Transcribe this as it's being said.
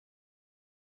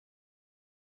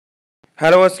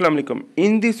Hello, Assalamu alaikum.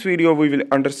 In this video, we will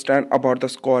understand about the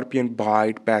scorpion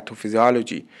bite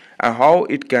pathophysiology and how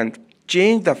it can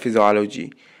change the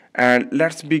physiology. And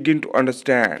let's begin to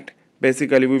understand.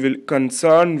 Basically, we will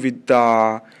concern with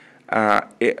the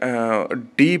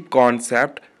deep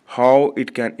concept how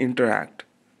it can interact.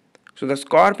 So the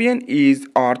scorpion is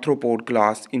arthropod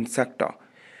class insecta.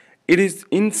 It is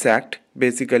insect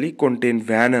basically contain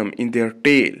venom in their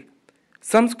tail.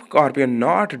 Some scorpion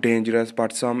not dangerous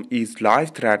but some is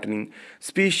life-threatening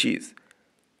species.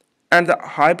 And the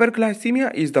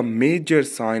hyperglycemia is the major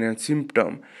sign and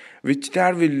symptom which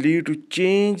that will lead to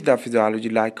change the physiology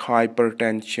like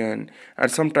hypertension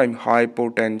and sometimes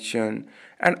hypotension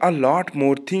and a lot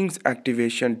more things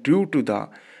activation due to the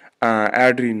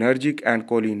adrenergic and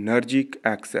cholinergic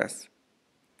access.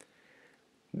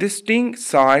 This sting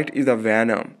site is a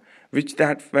venom which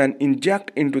that when inject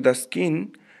into the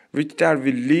skin which that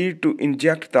will lead to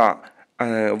inject the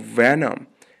venom.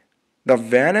 The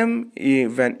venom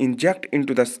when inject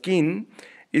into the skin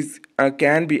is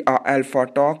can be a alpha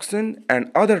toxin and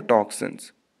other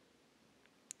toxins.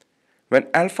 When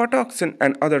alpha toxin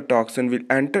and other toxin will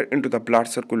enter into the blood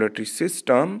circulatory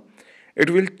system, it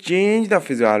will change the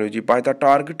physiology by the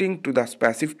targeting to the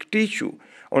specific tissue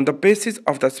on the basis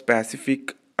of the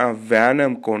specific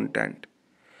venom content,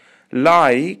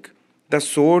 like the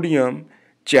sodium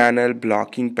channel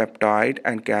blocking peptide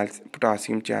and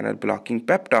potassium channel blocking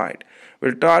peptide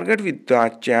will target with the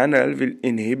channel will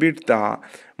inhibit the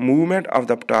movement of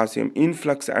the potassium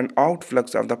influx and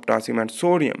outflux of the potassium and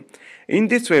sodium. In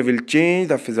this way will change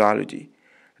the physiology.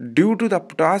 Due to the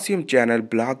potassium channel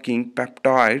blocking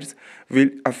peptides will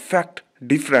affect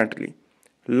differently,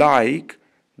 like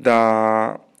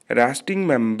the resting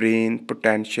membrane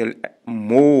potential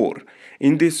more.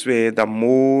 In this way, the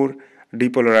more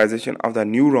depolarization of the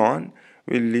neuron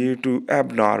will lead to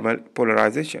abnormal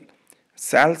polarization.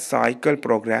 Cell cycle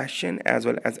progression as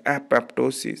well as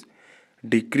apoptosis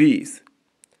decrease.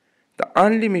 The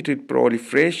unlimited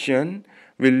proliferation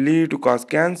will lead to cause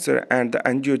cancer and the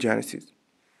angiogenesis.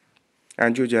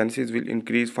 Angiogenesis will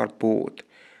increase for both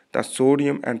the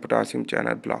sodium and potassium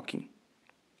channel blocking.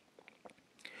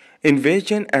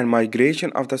 Invasion and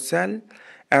migration of the cell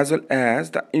as well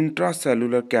as the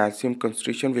intracellular calcium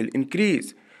concentration will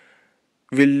increase,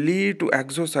 will lead to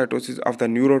exocytosis of the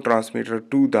neurotransmitter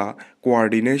to the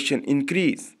coordination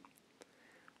increase.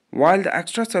 While the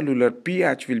extracellular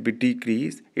pH will be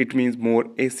decreased, it means more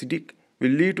acidic,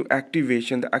 will lead to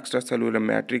activation the extracellular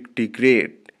matrix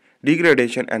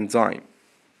degradation enzyme.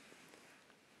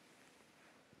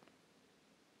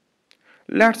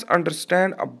 Let's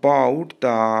understand about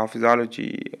the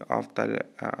physiology of the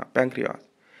pancreas.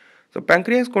 So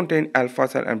pancreas contains alpha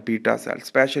cell and beta cell.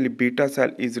 Especially beta cell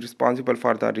is responsible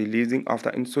for the releasing of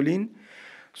the insulin.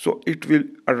 So it will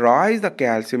arise the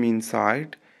calcium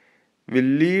inside, will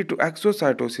lead to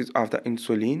exocytosis of the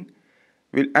insulin,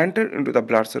 will enter into the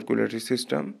blood circulatory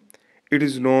system. It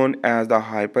is known as the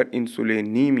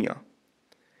hyperinsulinemia.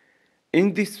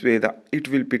 In this way, it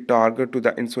will be targeted to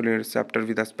the insulin receptor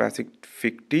with a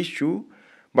specific tissue,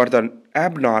 but the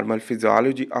abnormal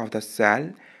physiology of the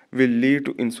cell will lead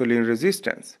to insulin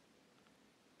resistance.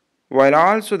 While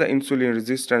also the insulin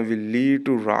resistance will lead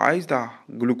to rise the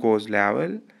glucose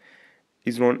level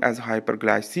is known as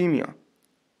hyperglycemia.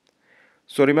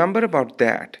 So remember about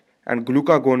that, and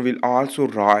glucagon will also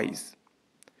rise.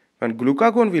 When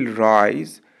glucagon will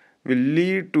rise, will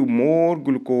lead to more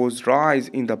glucose rise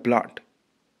in the blood.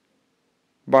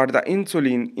 But the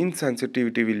insulin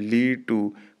insensitivity will lead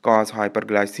to cause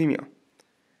hyperglycemia.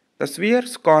 The severe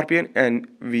scorpion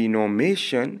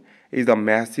envenomation is the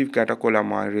massive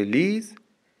catecholamine release,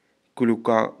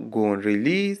 glucagon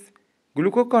release,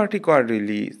 glucocorticoid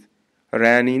release,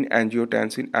 renin,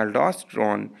 angiotensin,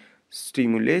 aldosterone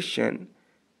stimulation,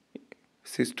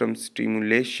 system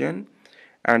stimulation,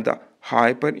 and the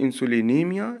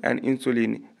hyperinsulinemia and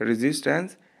insulin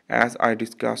resistance, as I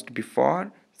discussed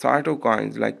before.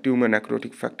 Cytokines like tumor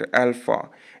necrotic factor alpha,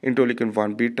 interleukin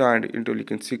 1 beta, and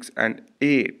interleukin 6 and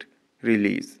 8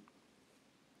 release.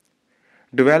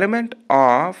 Development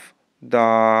of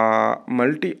the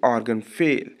multi-organ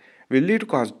fail will lead to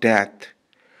cause death.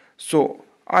 So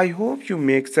I hope you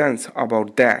make sense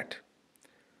about that.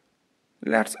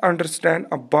 Let's understand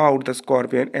about the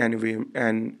scorpion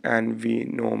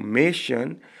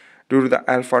envenomation due to the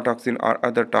alpha toxin or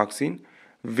other toxin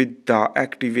with the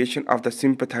activation of the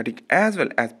sympathetic as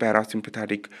well as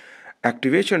parasympathetic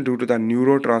activation due to the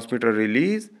neurotransmitter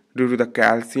release due to the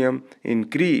calcium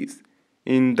increase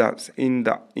in the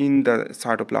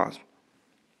cytoplasm.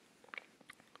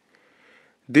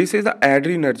 This is the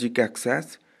adrenergic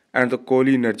axis and the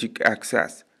cholinergic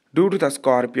axis. due to the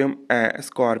scorpion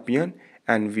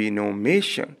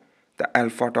envenomation, the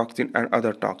alpha toxin and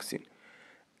other toxin,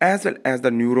 as well as the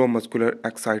neuromuscular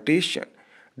excitation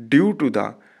due to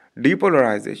the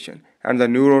depolarization, and the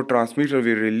neurotransmitter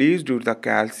will release due to the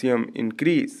calcium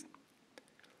increase.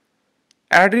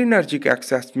 Adrenergic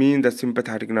excess means the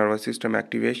sympathetic nervous system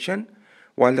activation,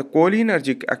 while the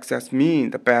cholinergic excess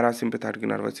means the parasympathetic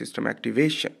nervous system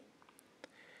activation.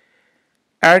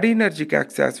 Adrenergic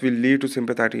excess will lead to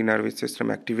sympathetic nervous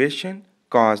system activation,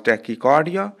 cause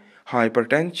tachycardia,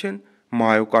 hypertension,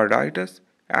 myocarditis,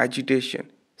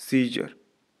 agitation, seizure,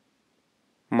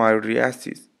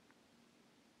 mydriasis.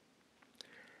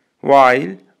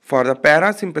 While for the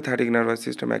parasympathetic nervous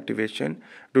system activation,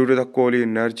 due to the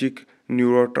cholinergic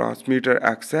neurotransmitter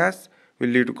excess, will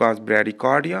lead to cause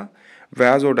bradycardia,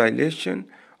 vasodilation,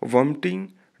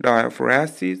 vomiting,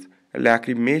 diaphoresis,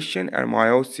 lacrimation, and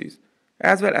meiosis,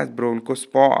 as well as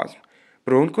bronchospasm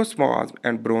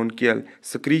and bronchial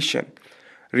secretion.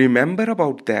 Remember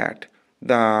about that.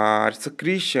 The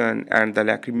secretion and the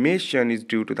lacrimation is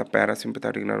due to the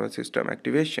parasympathetic nervous system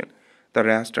activation, the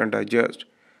rest and digest.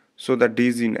 So the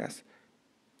dizziness.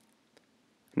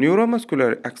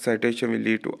 Neuromuscular excitation will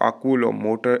lead to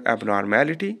oculomotor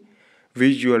abnormality,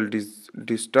 visual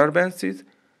disturbances,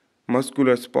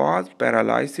 muscular spasm,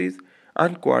 paralysis,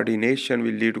 and coordination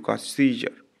will lead to cause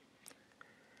seizure.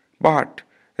 But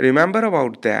remember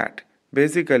about that.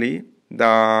 Basically,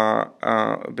 the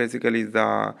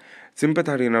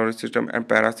sympathetic nervous system and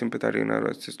parasympathetic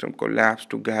nervous system collapse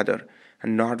together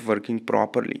and not working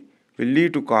properly will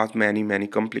lead to cause many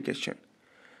complications.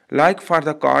 Like for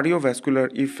the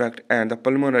cardiovascular effect and the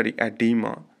pulmonary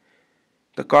edema,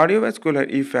 the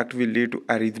cardiovascular effect will lead to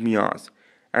arrhythmias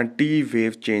and T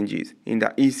wave changes in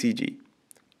the ECG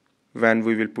when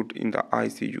we will put in the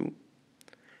ICU.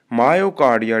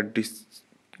 Myocardial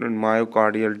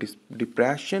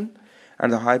depression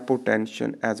and the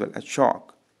hypotension as well as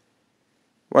shock.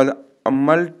 While a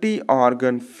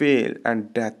multi-organ fail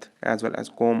and death as well as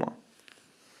coma.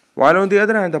 While on the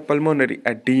other hand, the pulmonary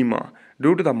edema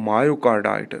due to the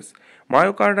myocarditis.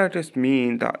 Myocarditis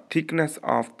means the thickness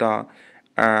of the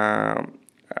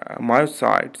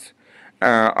myocytes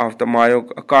of the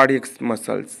myocardial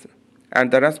muscles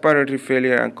and the respiratory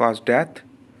failure and cause death.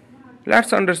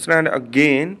 Let's understand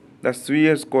again the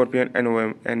severe scorpion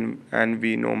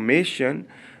envenomation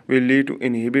will lead to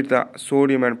inhibit the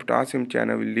sodium and potassium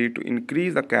channel, will lead to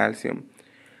increase the calcium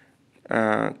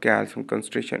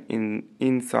concentration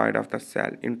inside of the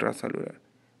cell intracellular,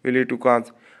 will lead to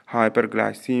cause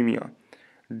hyperglycemia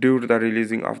due to the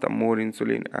releasing of the more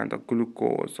insulin and the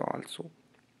glucose also.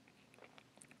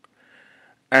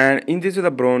 And in this is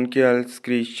the bronchial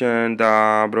secretion,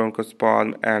 the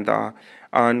bronchospasm, and the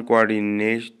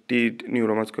uncoordinated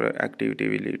neuromuscular activity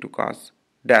will lead to cause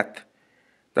death.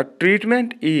 The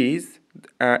treatment is,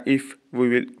 if we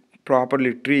will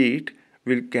properly treat,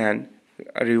 we can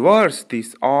reverse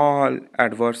this all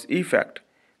adverse effect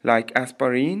like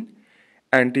aspirin,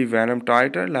 antivenom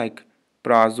titer like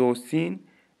prazosin,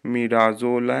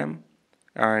 midazolam,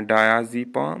 and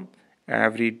diazepam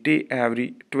every day,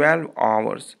 every 12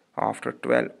 hours. After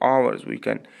 12 hours, we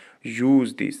can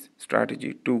use this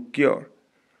strategy to cure.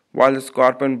 While the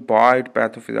scorpion bite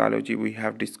pathophysiology we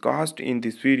have discussed in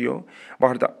this video,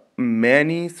 but the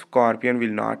many scorpion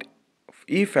will not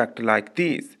effect like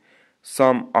this.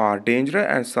 Some are dangerous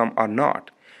and some are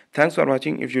not. Thanks for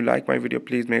watching. If you like my video,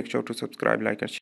 please make sure to subscribe, like, and share.